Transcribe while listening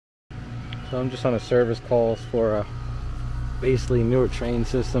So I'm just on a service calls for a basically newer train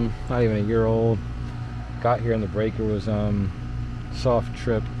system, not even a year old. Got here and the breaker was soft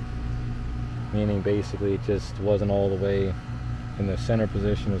trip, meaning basically it just wasn't all the way in the center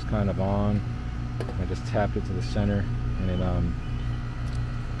position, it was kind of on. I just tapped it to the center and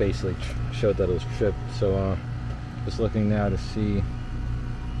it basically showed that it was tripped. So just looking now to see,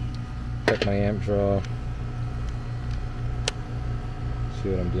 check my amp draw, see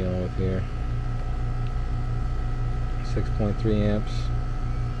what I'm dealing with here. 6.3 amps,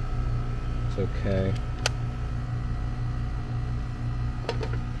 it's okay.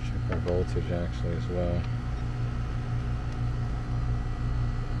 Check our voltage actually as well.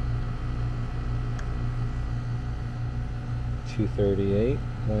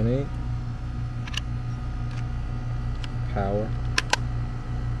 $238.8 power.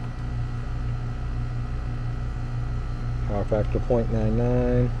 Power factor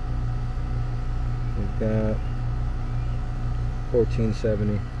 0.99. We've got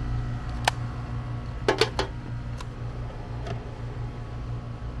 1470.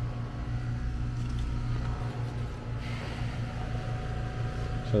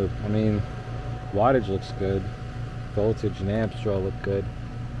 So I mean, wattage looks good. Voltage and amps draw look good.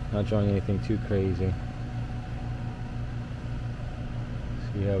 Not drawing anything too crazy.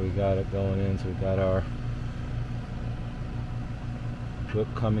 See how we got it going in. So we got our whip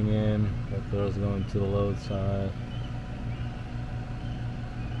coming in. That throws going to the load side.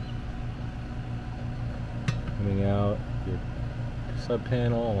 Coming out your sub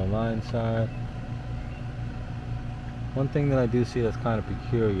panel on the line side. One thing that I do see that's kind of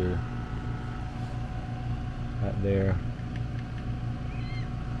peculiar right there,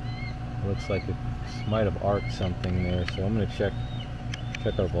 looks like it might have arced something there, so I'm going to check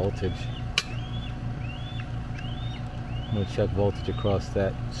our voltage. I'm going to check voltage across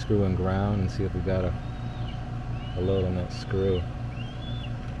that screw and ground and see if we got a load on that screw.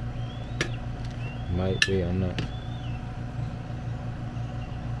 Might be, I'm not.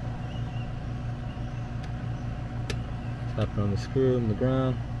 Tapping on the screw and the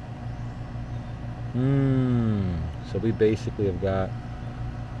ground. So we basically have got,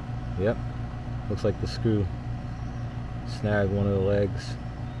 yep, looks like the screw snagged one of the legs,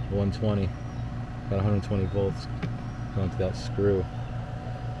 120, got 120 volts going to that screw.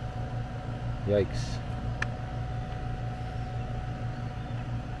 Yikes.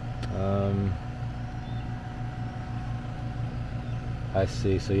 I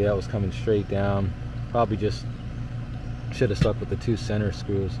see, so yeah, it was coming straight down. Probably just should have stuck with the two center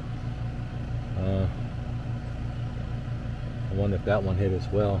screws. I wonder if that one hit as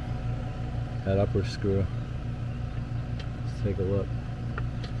well, that upper screw. Let's take a look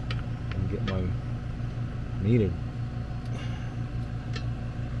and get my meter.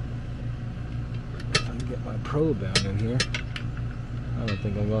 If I can get my probe down in here. I don't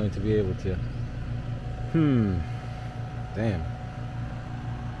think I'm going to be able to. Damn.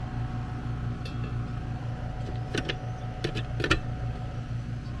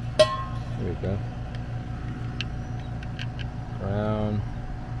 There we go. Ground.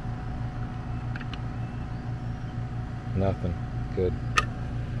 Nothing. Good.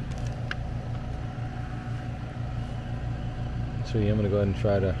 So yeah, I'm going to go ahead and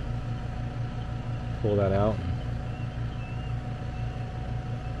try to pull that out.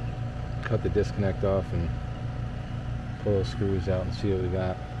 Cut the disconnect off and pull those screws out and see what we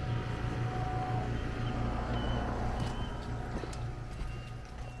got.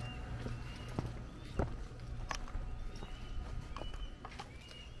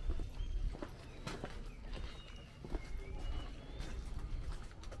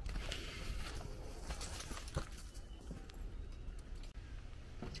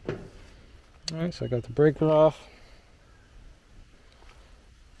 Alright, so I got the breaker off.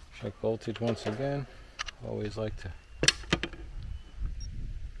 Check voltage once again. Always like to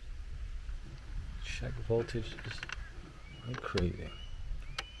check voltage just like crazy.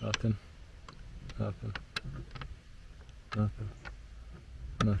 Nothing. Nothing. Nothing.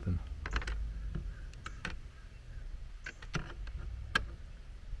 Nothing.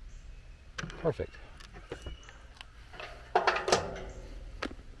 Perfect.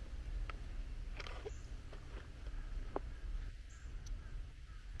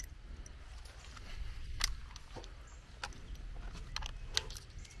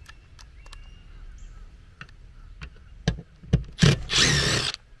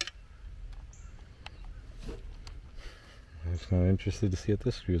 I'm just kind of interested to see what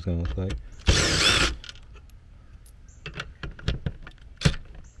this screw is going to look like.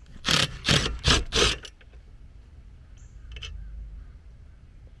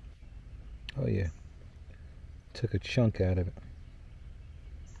 Oh yeah, took a chunk out of it.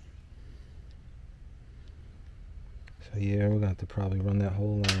 So yeah, we're gonna have to probably run that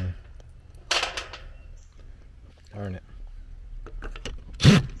whole line. Darn it.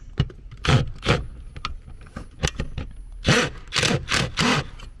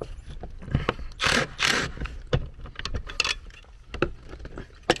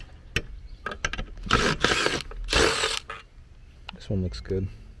 This one looks good.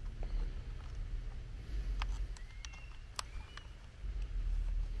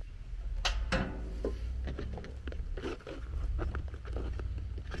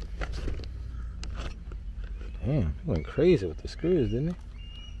 Damn, he went crazy with the screws, didn't he?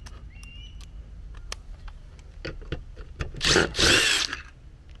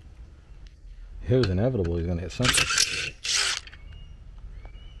 It was inevitable he's gonna hit something.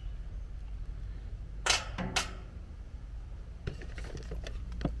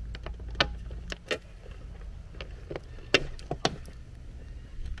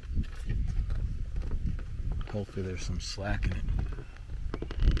 Hopefully there's some slack in it.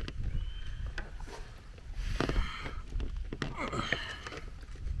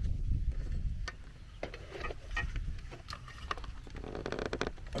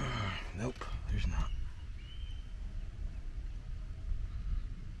 Nope, there's not.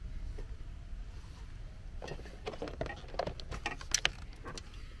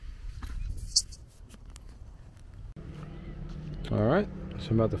 All right, so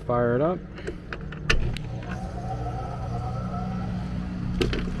I'm about to fire it up.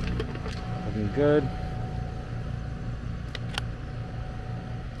 Looking good.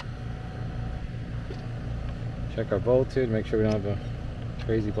 Check our voltage, make sure we don't have a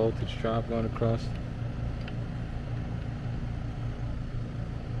crazy voltage drop going across.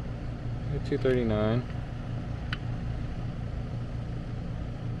 239.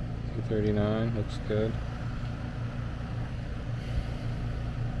 239 looks good.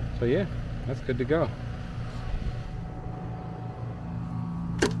 So yeah, that's good to go.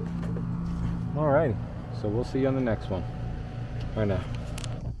 Alrighty, so we'll see you on the next one. Bye now.